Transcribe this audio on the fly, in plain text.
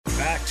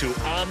back to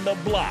On the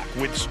Block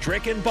with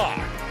Strick and Bach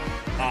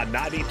on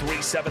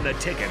 93.7 The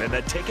Ticket and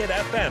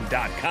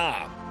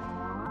theticketfm.com.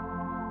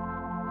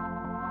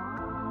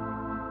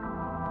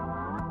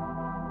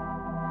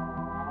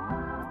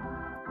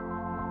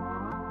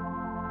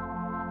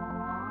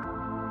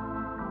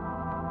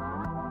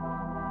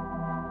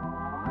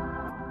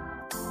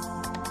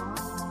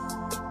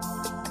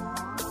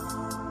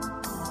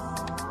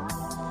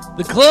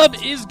 The club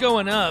is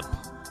going up.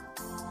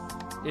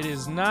 It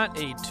is not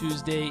a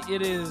Tuesday.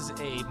 It is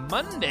a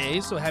Monday,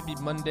 so happy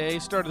Monday.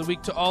 Start of the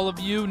week to all of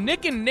you.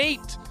 Nick and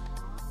Nate,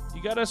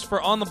 you got us for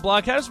On the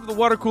Block. Had us for the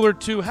Water Cooler,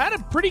 too. Had a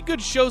pretty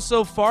good show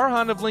so far.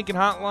 Honda of Lincoln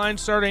Hotline,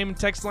 Starter Heyman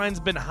text line's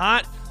been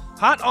hot.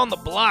 Hot on the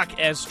block,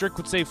 as Strick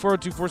would say,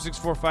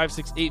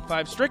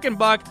 402-464-5685. Strick and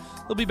Bach,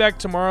 they'll be back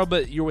tomorrow,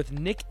 but you're with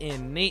Nick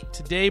and Nate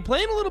today.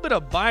 Playing a little bit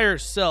of buy or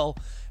sell.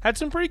 Had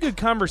some pretty good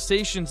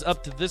conversations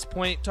up to this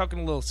point, talking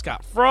a little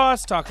Scott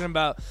Frost, talking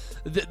about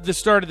the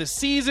start of the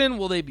season.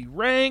 Will they be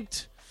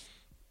ranked?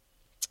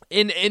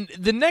 And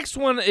the next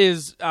one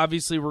is,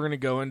 obviously, we're going to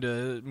go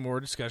into more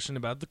discussion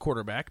about the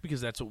quarterback, because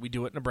that's what we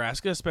do at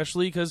Nebraska,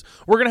 especially because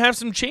we're going to have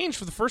some change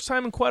for the first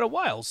time in quite a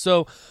while.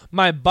 So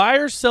my buy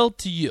or sell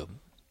to you.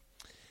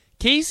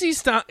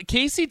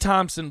 Casey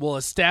Thompson will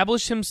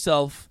establish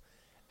himself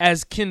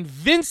as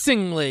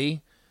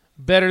convincingly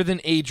better than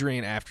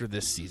Adrian after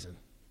this season.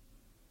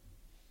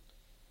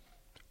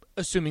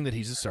 Assuming that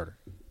he's a starter.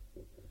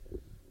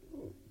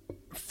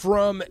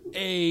 From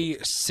a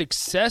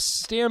success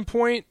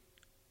standpoint,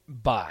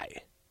 buy.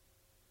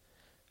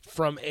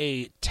 From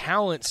a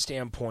talent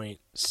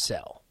standpoint,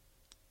 sell.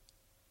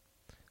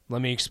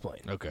 Let me explain.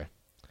 Okay.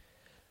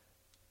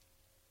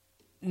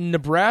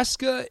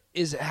 Nebraska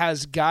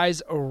has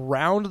guys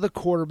around the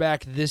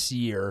quarterback this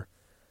year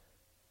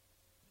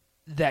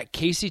that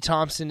Casey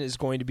Thompson is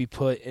going to be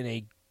put in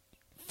a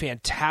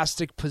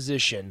fantastic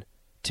position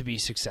to be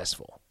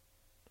successful,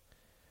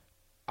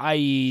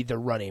 i.e. the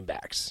running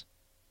backs.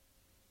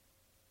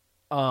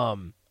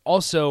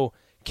 Also,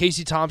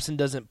 Casey Thompson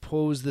doesn't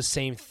pose the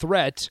same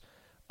threat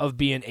of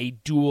being a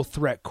dual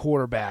threat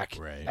quarterback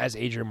as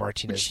Adrian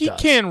Martinez does.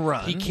 He can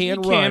run. He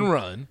can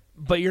run.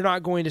 But you're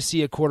not going to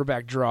see a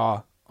quarterback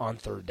draw on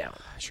third down.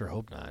 I sure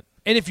hope not.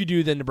 And if you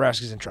do, then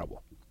Nebraska's in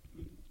trouble.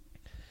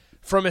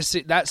 From a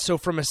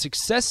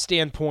success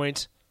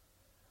standpoint,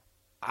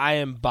 I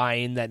am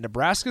buying that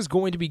Nebraska's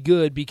going to be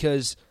good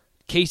because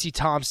Casey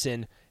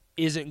Thompson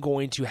isn't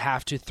going to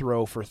have to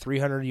throw for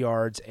 300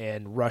 yards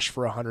and rush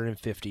for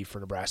 150 for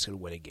Nebraska to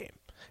win a game.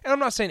 And I'm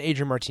not saying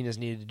Adrian Martinez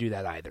needed to do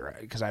that either,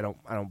 because I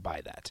don't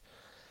buy that.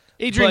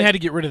 Adrian had to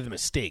get rid of the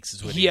mistakes.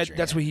 Is what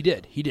that's what he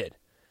did. He did.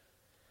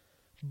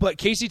 But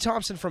Casey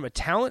Thompson, from a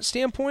talent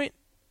standpoint,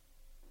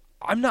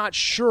 I'm not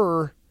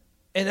sure,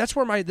 and that's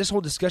where this whole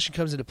discussion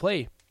comes into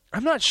play.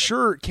 I'm not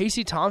sure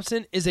Casey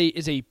Thompson is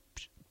a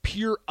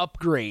pure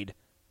upgrade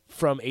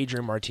from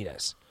Adrian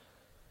Martinez.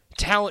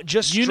 Talent,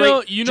 just straight.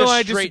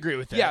 I disagree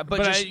with that. Yeah,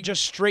 but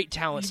just straight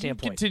talent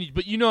standpoint. Continue,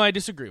 but I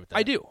disagree with that.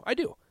 I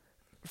do.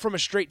 From a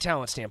straight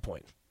talent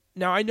standpoint.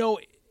 Now I know,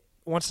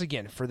 once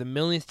again, for the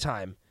millionth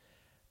time,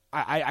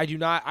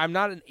 I'm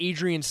not an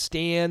Adrian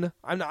stan.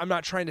 I'm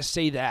not trying to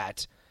say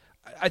that.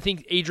 I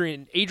think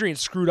Adrian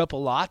screwed up a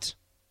lot.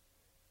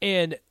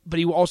 But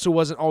he also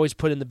wasn't always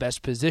put in the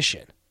best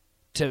position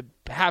to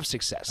have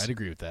success. I'd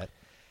agree with that.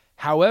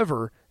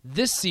 However,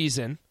 this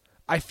season,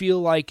 I feel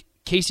like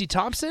Casey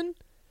Thompson,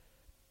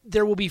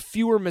 there will be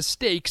fewer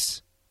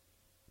mistakes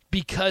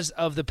because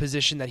of the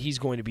position that he's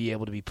going to be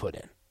able to be put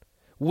in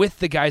with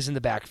the guys in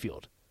the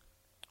backfield,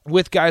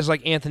 with guys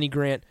like Anthony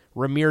Grant,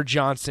 Ramir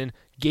Johnson,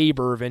 Gabe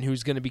Irvin,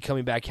 who's going to be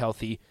coming back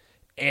healthy,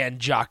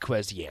 and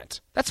Jaquez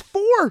Yant. That's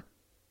 4.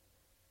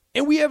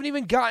 And we haven't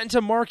even gotten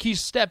to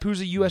Marquise Stepp, who's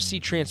a USC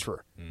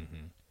transfer.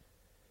 Mm-hmm.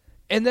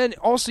 And then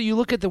also you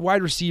look at the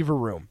wide receiver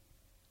room.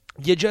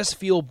 You just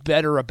feel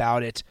better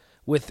about it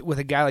with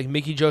a guy like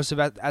Mickey Joseph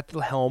at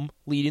the helm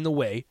leading the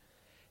way.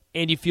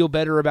 And you feel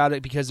better about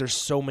it because there's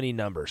so many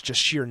numbers, just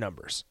sheer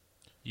numbers.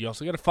 You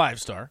also got a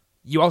 5-star.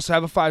 You also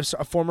have a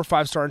former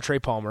 5-star in Trey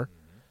Palmer.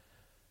 Mm-hmm.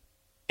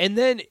 And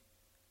then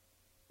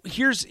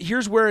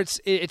here's where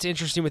it's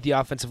interesting with the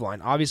offensive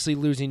line. Obviously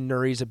losing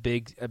Nuri is a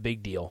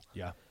big deal.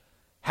 Yeah.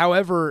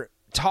 However,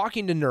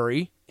 talking to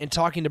Nuri and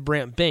talking to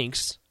Brant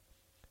Banks,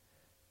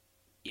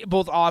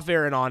 both off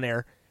air and on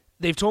air,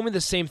 they've told me the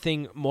same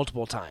thing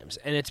multiple times,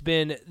 and it's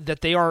been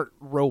that they aren't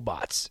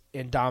robots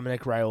in Donovan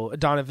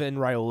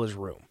Raiola's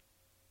room.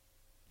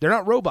 They're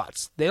not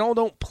robots. They all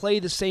don't play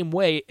the same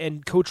way,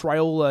 and Coach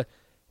Raiola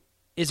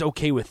is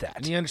okay with that.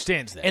 And he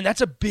understands that. And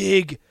that's a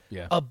big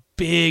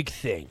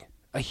thing,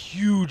 a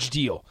huge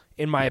deal,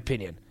 in my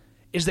opinion,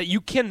 is that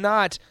you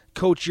cannot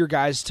coach your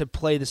guys to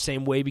play the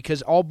same way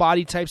because all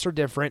body types are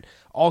different.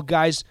 All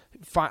guys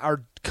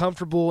are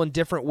comfortable in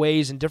different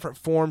ways, in different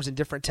forms, and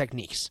different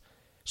techniques.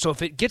 So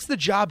if it gets the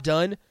job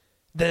done,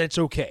 then it's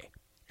okay.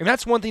 And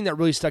that's one thing that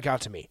really stuck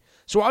out to me.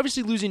 So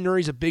obviously losing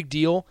Nuri is a big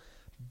deal,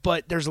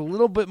 but there's a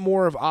little bit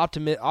more of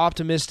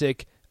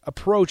optimistic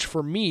approach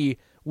for me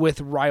with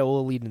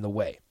Raiola leading the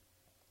way.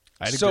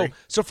 I'd agree.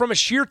 So from a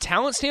sheer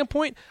talent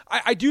standpoint,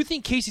 I do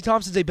think Casey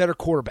Thompson's a better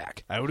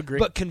quarterback. I would agree.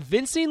 But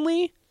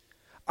convincingly,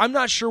 I'm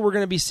not sure we're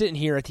going to be sitting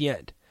here at the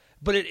end.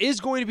 But it is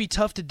going to be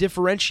tough to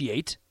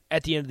differentiate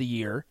at the end of the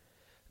year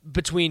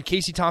between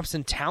Casey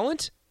Thompson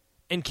talent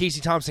and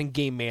Casey Thompson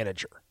game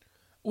manager.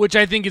 Which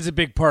I think is a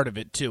big part of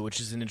it, too, which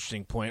is an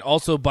interesting point.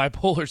 Also,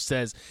 Bipolar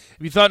says,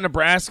 if you thought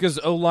Nebraska's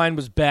O-line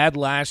was bad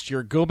last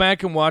year, go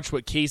back and watch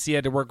what Casey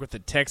had to work with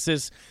at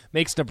Texas.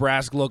 Makes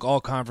Nebraska look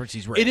all conference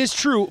he's ready. It is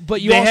true,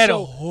 but they had a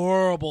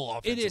horrible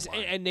offensive It is,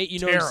 line. and Nate,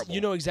 Terrible. you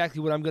know exactly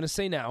what I'm going to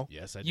say now.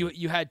 Yes, I do.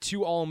 You had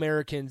 2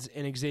 All-Americans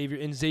in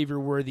Xavier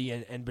Worthy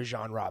and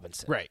Bijan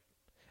Robinson. Right.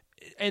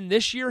 And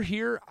this year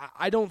here,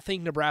 I don't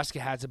think Nebraska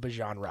has a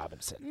Bijan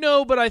Robinson.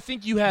 No, but I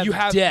think you have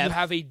depth.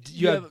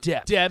 You have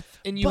depth,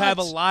 and you have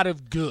a lot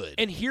of good.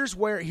 And here's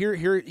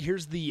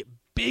the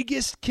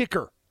biggest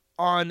kicker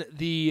on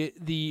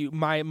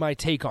my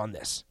take on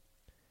this.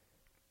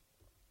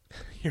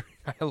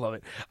 I love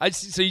it.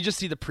 So you just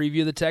see the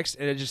preview of the text,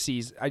 and I just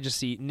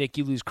see Nick,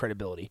 you lose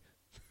credibility.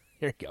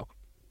 Here you go.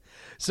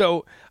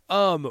 So,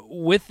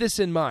 with this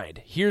in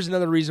mind, here's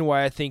another reason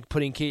why I think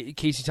putting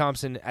Casey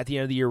Thompson at the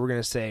end of the year, we're going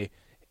to say,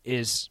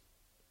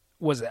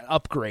 was an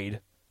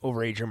upgrade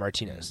over Adrian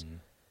Martinez. Mm-hmm.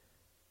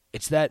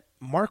 It's that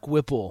Mark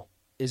Whipple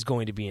is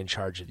going to be in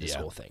charge of this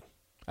whole thing.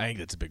 I think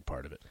that's a big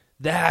part of it.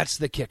 That's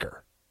the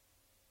kicker.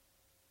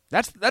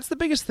 That's the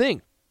biggest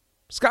thing.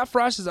 Scott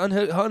Frost has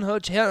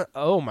unhitched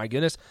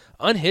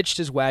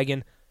his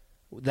wagon.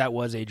 That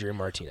was Adrian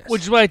Martinez.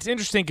 Which is why it's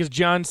interesting, because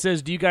John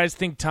says, do you guys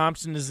think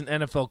Thompson is an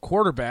NFL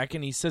quarterback?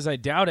 And he says, I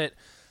doubt it.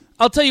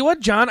 I'll tell you what,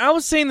 John, I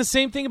was saying the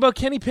same thing about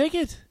Kenny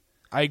Pickett.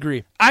 I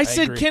agree. I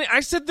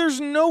said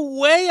there's no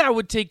way I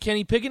would take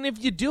Kenny Pickett, and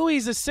if you do,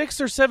 he's a 6th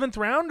or 7th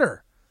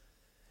rounder.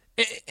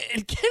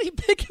 And Kenny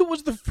Pickett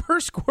was the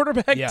first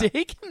quarterback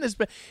taken this.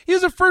 He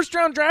was a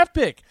first-round draft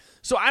pick.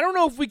 So I don't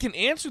know if we can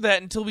answer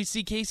that until we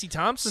see Casey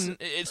Thompson,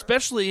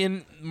 especially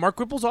in Mark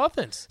Whipple's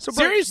offense. So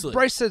seriously,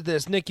 Bryce said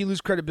this, Nick, you lose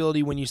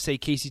credibility when you say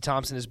Casey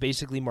Thompson is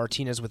basically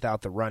Martinez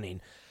without the running.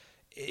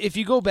 If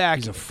you go back,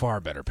 he's a far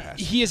better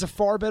passer. He is a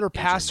far better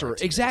passer.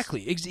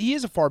 Exactly. He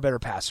is a far better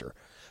passer.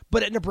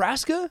 But at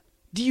Nebraska,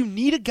 do you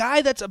need a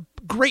guy that's a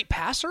great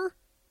passer?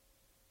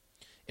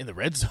 In the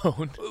red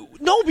zone.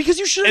 No, because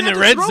you shouldn't have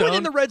to throw it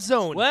in the red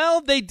zone. Well,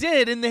 they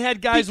did, and they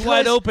had guys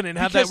wide open, and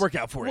how'd that work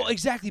out for you? Well,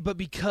 exactly, but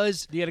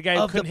because you had a guy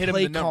who couldn't hit him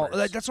in the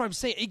numbers. That's what I'm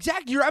saying.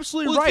 Exactly, you're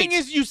absolutely right. The thing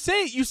is, you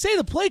say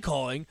the play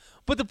calling,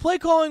 but the play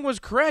calling was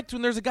correct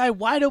when there's a guy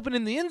wide open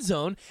in the end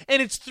zone,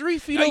 and it's 3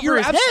 feet over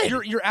his head.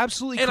 You're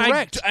absolutely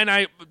correct.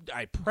 I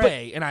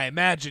pray and I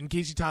imagine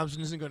Casey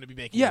Thompson isn't going to be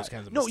making those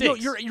kinds of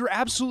mistakes. No, you're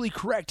absolutely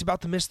correct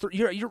about the missed.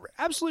 You're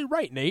absolutely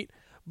right, Nate.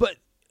 But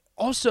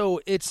also,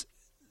 it's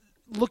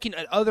looking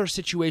at other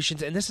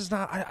situations, and this is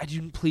not.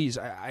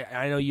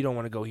 I know you don't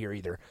want to go here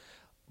either.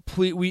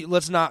 Please,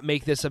 let's not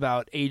make this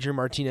about Adrian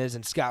Martinez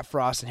and Scott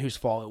Frost and whose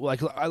fault.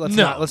 Let's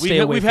stay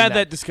away. We've had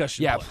that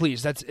discussion. Yeah,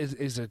 please. That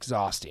is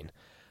exhausting.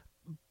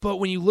 But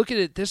when you look at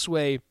it this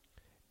way,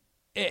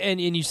 and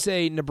you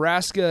say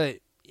Nebraska,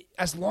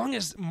 as long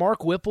as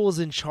Mark Whipple is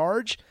in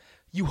charge,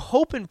 you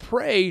hope and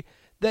pray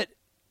that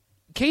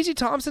Casey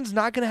Thompson's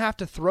not going to have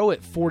to throw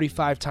it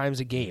 45 times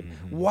a game.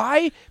 Mm-hmm.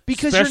 Why?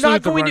 Because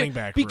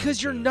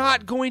you're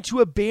not going to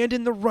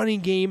abandon the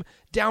running game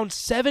down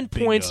 7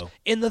 points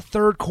in the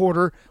third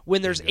quarter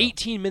when there's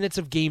 18 minutes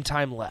of game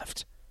time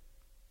left.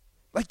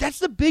 Like, that's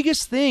the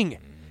biggest thing.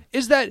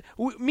 Is that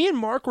me and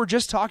Mark were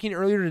just talking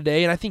earlier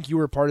today, and I think you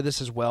were part of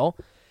this as well,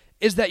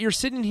 is that you're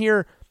sitting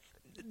here,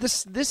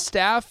 this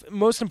staff,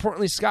 most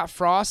importantly Scott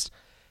Frost,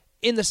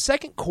 in the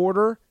second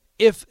quarter,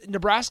 if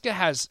Nebraska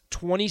has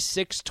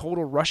 26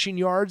 total rushing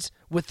yards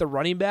with the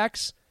running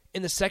backs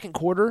in the second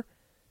quarter,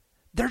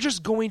 they're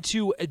just going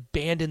to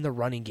abandon the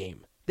running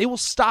game. They will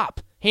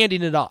stop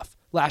handing it off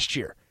last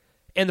year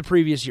and the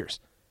previous years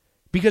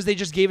because they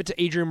just gave it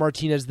to Adrian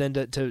Martinez then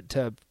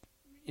to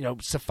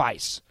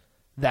suffice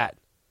that.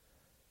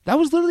 That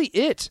was literally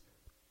it.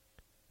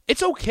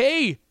 It's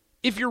okay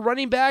if your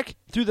running back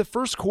through the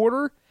first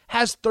quarter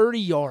has 30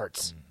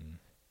 yards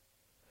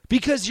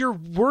because you're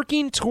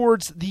working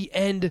towards the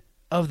end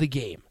of the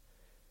game.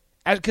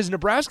 Because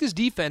Nebraska's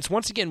defense,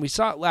 once again, we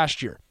saw it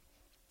last year.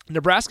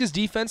 Nebraska's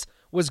defense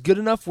was good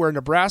enough where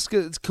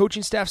Nebraska's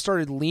coaching staff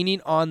started leaning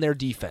on their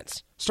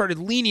defense, started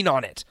leaning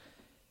on it,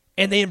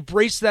 and they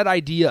embraced that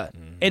idea,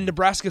 and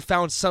Nebraska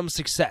found some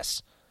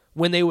success.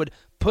 When they would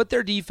put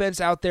their defense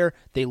out there,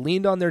 they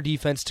leaned on their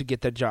defense to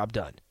get the job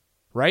done,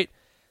 right?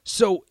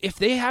 So if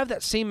they have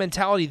that same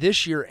mentality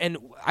this year, and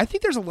I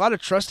think there's a lot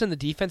of trust in the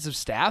defensive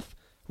staff,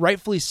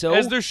 rightfully so.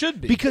 As there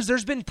should be. Because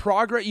there's been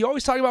progress. You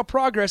always talk about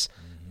progress.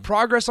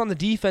 Progress on the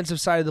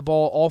defensive side of the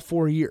ball all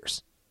 4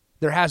 years.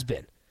 There has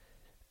been.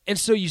 And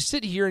so you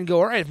sit here and go,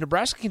 all right, if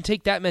Nebraska can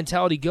take that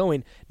mentality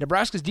going,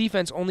 Nebraska's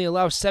defense only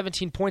allows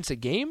 17 points a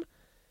game,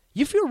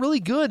 you feel really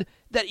good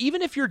that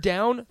even if you're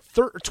down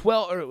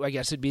 12, or I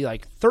guess it'd be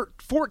like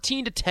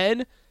 14 to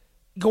 10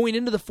 going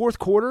into the fourth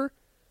quarter,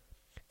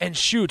 And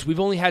shoot, we've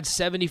only had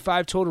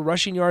 75 total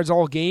rushing yards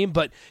all game,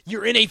 but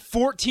you're in a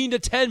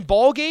 14-10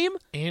 ball game?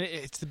 And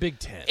it's the Big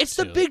Ten. It's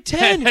the Big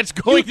Ten. That's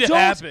going to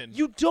happen.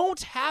 You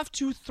don't have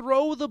to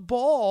throw the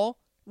ball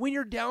when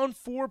you're down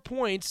 4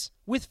 points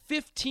with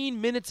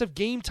 15 minutes of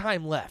game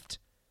time left.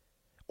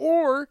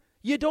 Or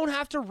you don't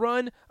have to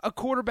run a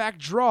quarterback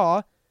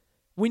draw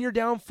when you're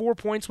down 4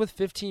 points with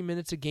 15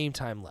 minutes of game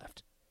time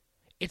left.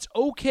 It's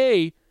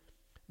okay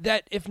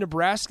that if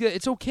Nebraska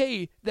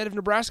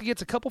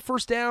gets a couple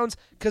first downs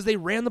because they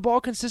ran the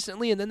ball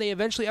consistently and then they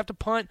eventually have to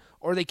punt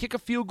or they kick a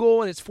field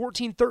goal and it's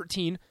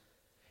 14-13,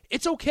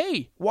 it's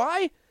okay.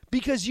 Why?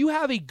 Because you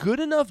have a good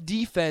enough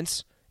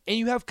defense and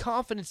you have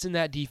confidence in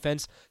that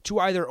defense to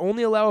either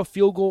only allow a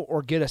field goal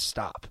or get a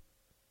stop.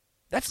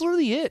 That's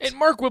literally it. And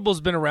Mark Whipple's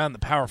been around the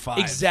Power 5.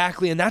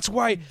 Exactly, and that's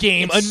why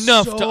game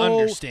enough to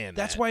understand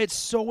That's why it's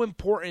so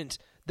important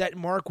that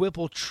Mark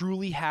Whipple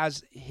truly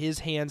has his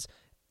hands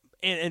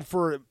and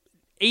for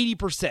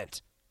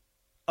 80%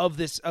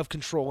 of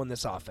control in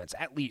this offense,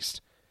 at least.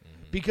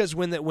 Because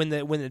when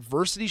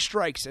adversity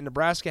strikes and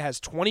Nebraska has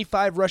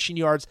 25 rushing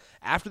yards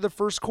after the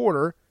first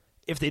quarter,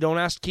 if they don't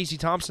ask Casey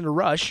Thompson to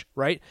rush,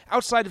 right,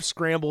 outside of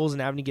scrambles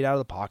and having to get out of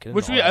the pocket,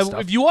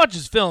 if you watch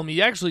his film,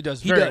 he actually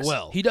does very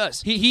well. He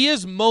does. He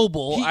is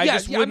mobile.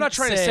 I'm not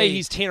trying to say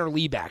he's Tanner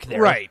Lee back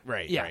there. Right.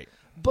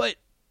 But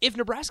if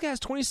Nebraska has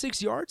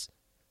 26 yards,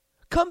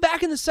 come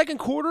back in the second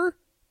quarter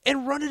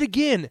and run it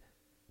again.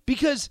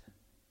 Because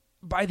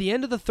by the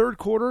end of the third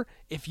quarter,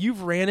 if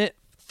you've ran it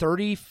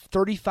 30,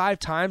 35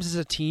 times as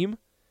a team,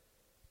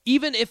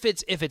 even if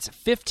it's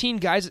 15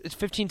 guys, it's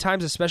 15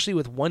 times, especially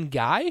with one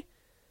guy,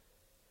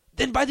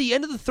 then by the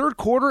end of the third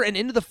quarter and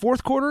into the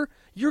fourth quarter,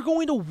 you're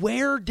going to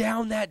wear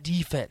down that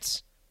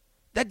defense.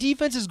 That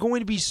defense is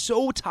going to be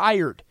so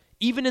tired,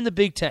 even in the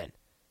Big Ten.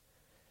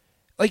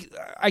 Like,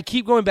 I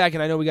keep going back,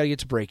 and I know we got to get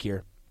to break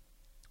here,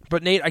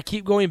 but Nate, I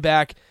keep going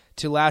back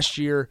to last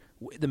year,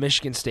 the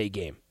Michigan State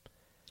game.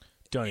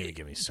 Don't even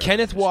give me started.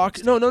 Kenneth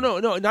Walker. No.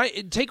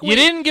 Take away. You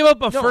didn't give up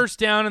a first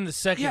down in the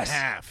second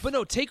half. But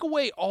no, take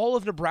away all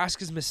of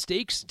Nebraska's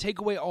mistakes. Take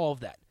away all of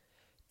that.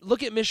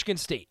 Look at Michigan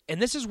State.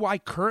 And this is why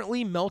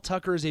currently Mel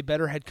Tucker is a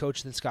better head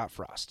coach than Scott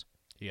Frost.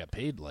 He got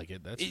paid like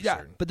it. That's for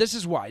certain. But this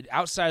is why,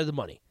 outside of the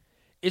money,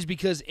 is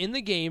because in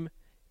the game,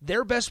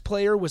 their best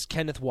player was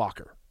Kenneth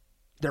Walker.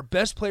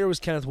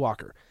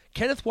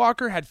 Kenneth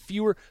Walker had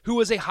who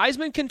was a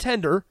Heisman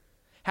contender,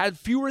 had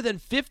fewer than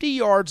 50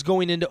 yards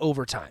going into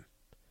overtime.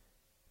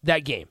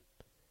 That game.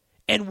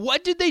 And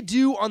what did they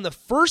do on the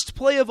first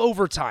play of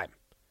overtime?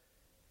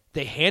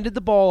 They handed the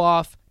ball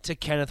off to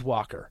Kenneth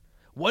Walker.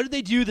 What did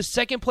they do the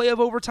second play of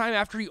overtime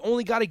after he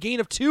only got a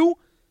gain of 2?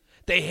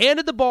 They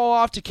handed the ball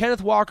off to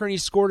Kenneth Walker and he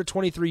scored a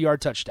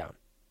 23-yard touchdown.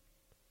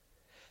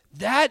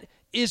 That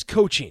is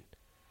coaching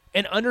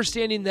and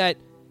understanding that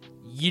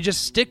you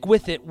just stick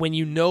with it when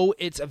you know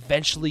it's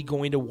eventually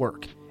going to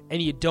work and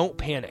you don't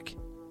panic.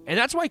 And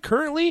that's why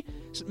currently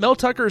Mel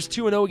Tucker is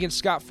 2-0 against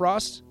Scott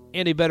Frost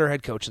and a better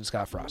head coach than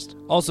Scott Frost.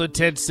 Also,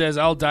 Ted says,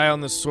 I'll die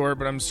on this sword,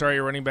 but I'm sorry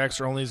your running backs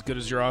are only as good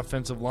as your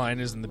offensive line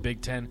is in the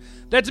Big Ten.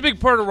 That's a big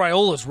part of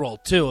Raiola's role,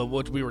 too, of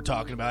what we were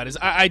talking about. Is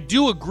I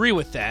do agree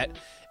with that,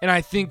 and I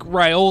think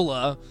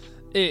Raiola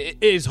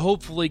is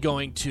hopefully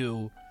going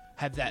to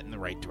have that in the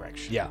right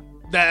direction. Yeah.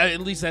 At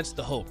least that's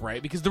the hope,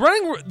 right? Because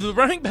the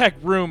running back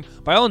room,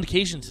 by all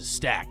indications, is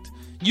stacked.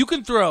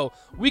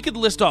 We could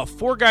list off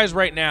 4 guys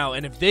right now,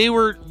 and if they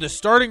were the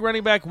starting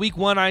running back week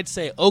 1, I'd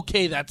say,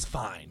 okay, that's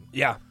fine.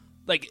 Yeah.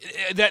 Like,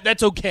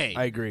 that's okay.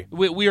 I agree.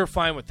 We are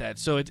fine with that.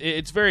 So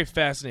it's very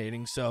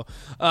fascinating. So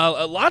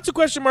lots of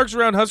question marks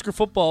around Husker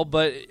football,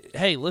 but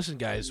hey, listen,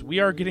 guys, we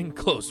are getting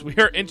close. We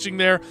are inching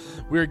there.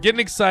 We are getting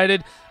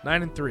excited.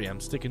 9-3. I'm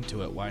sticking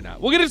to it. Why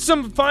not? We'll get into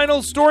some final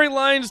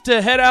storylines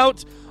to head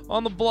out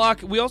on the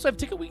block. We also have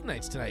ticket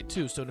weeknights tonight,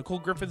 too. So Nicole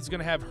Griffith is going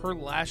to have her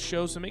last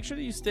show. So make sure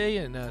that you stay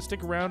and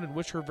stick around and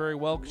wish her very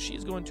well because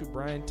she's going to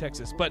Bryan,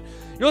 Texas. But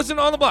you're listening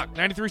to On the Block,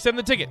 93.7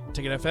 The Ticket,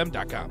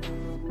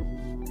 ticketfm.com.